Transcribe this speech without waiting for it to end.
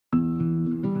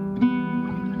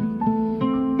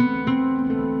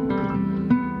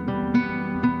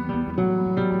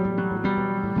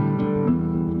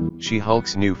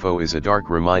She-Hulk's new foe is a dark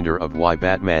reminder of why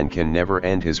Batman can never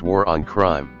end his war on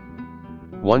crime.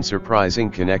 One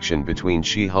surprising connection between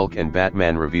She-Hulk and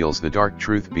Batman reveals the dark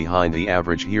truth behind the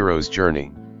average hero's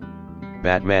journey.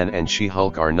 Batman and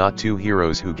She-Hulk are not two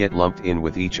heroes who get lumped in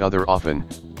with each other often,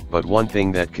 but one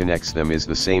thing that connects them is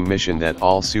the same mission that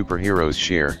all superheroes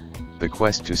share, the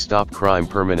quest to stop crime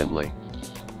permanently.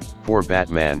 For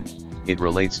Batman, it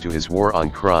relates to his war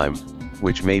on crime,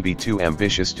 which may be too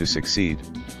ambitious to succeed.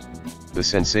 The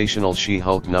Sensational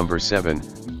She-Hulk number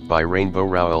 7, by Rainbow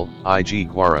Rowell, I.G.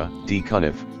 Guara, Dee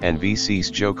Cunniffe, and VC's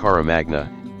Joe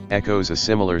Caramagna, echoes a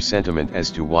similar sentiment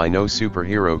as to why no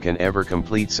superhero can ever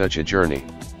complete such a journey.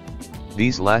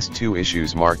 These last two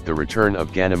issues mark the return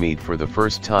of Ganymede for the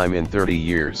first time in 30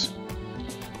 years.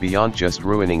 Beyond just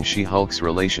ruining She-Hulk's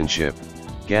relationship,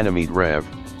 Ganymede Rev.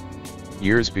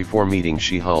 Years before meeting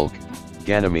She-Hulk,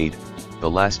 Ganymede, the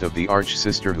last of the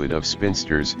Archsisterhood of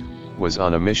Spinsters, was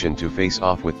on a mission to face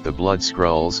off with the Blood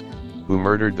Skrulls, who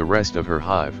murdered the rest of her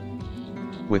hive.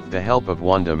 With the help of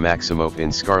Wanda Maximoff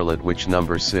in Scarlet Witch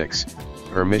number 6,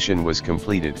 her mission was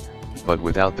completed, but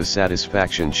without the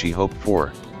satisfaction she hoped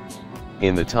for.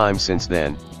 In the time since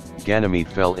then, Ganymede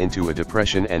fell into a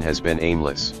depression and has been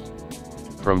aimless.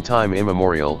 From time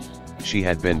immemorial, she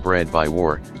had been bred by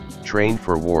war, trained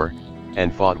for war,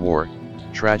 and fought war.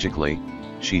 Tragically,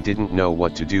 she didn't know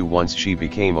what to do once she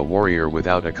became a warrior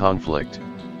without a conflict.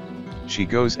 She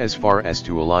goes as far as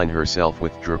to align herself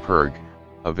with Drapurg,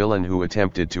 a villain who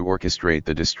attempted to orchestrate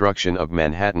the destruction of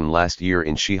Manhattan last year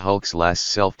in She-Hulk's last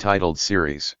self-titled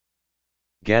series.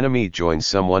 Ganymede joins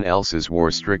someone else's war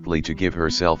strictly to give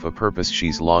herself a purpose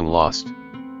she's long lost.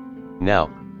 Now,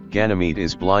 Ganymede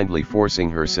is blindly forcing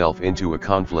herself into a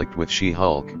conflict with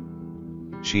She-Hulk.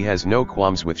 She has no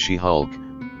qualms with She-Hulk,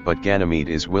 but Ganymede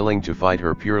is willing to fight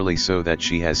her purely so that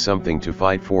she has something to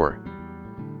fight for.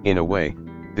 In a way,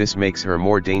 this makes her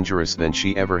more dangerous than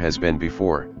she ever has been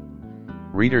before.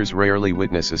 Readers rarely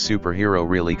witness a superhero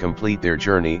really complete their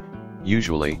journey.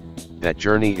 Usually, that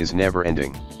journey is never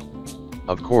ending.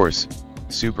 Of course,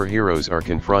 superheroes are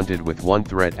confronted with one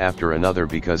threat after another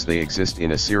because they exist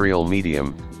in a serial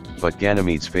medium, but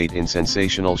Ganymede's fate in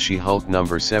Sensational She-Hulk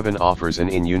number 7 offers an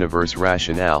in-universe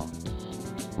rationale.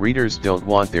 Readers don't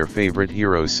want their favorite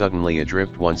heroes suddenly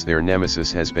adrift once their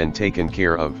nemesis has been taken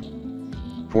care of.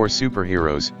 For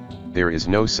superheroes, there is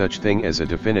no such thing as a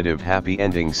definitive happy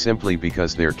ending simply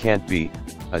because there can't be,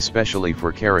 especially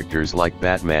for characters like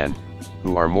Batman,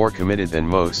 who are more committed than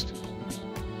most.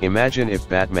 Imagine if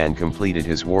Batman completed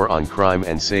his war on crime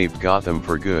and saved Gotham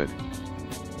for good.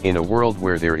 In a world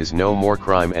where there is no more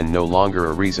crime and no longer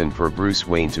a reason for Bruce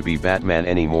Wayne to be Batman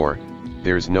anymore,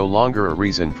 there's no longer a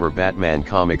reason for Batman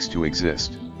comics to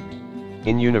exist.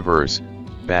 In universe,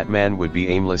 Batman would be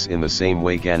aimless in the same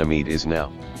way Ganymede is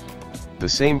now. The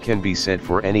same can be said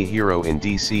for any hero in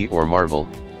DC or Marvel,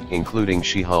 including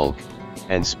She-Hulk,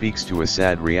 and speaks to a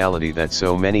sad reality that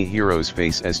so many heroes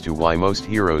face as to why most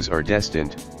heroes are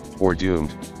destined, or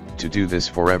doomed, to do this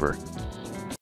forever.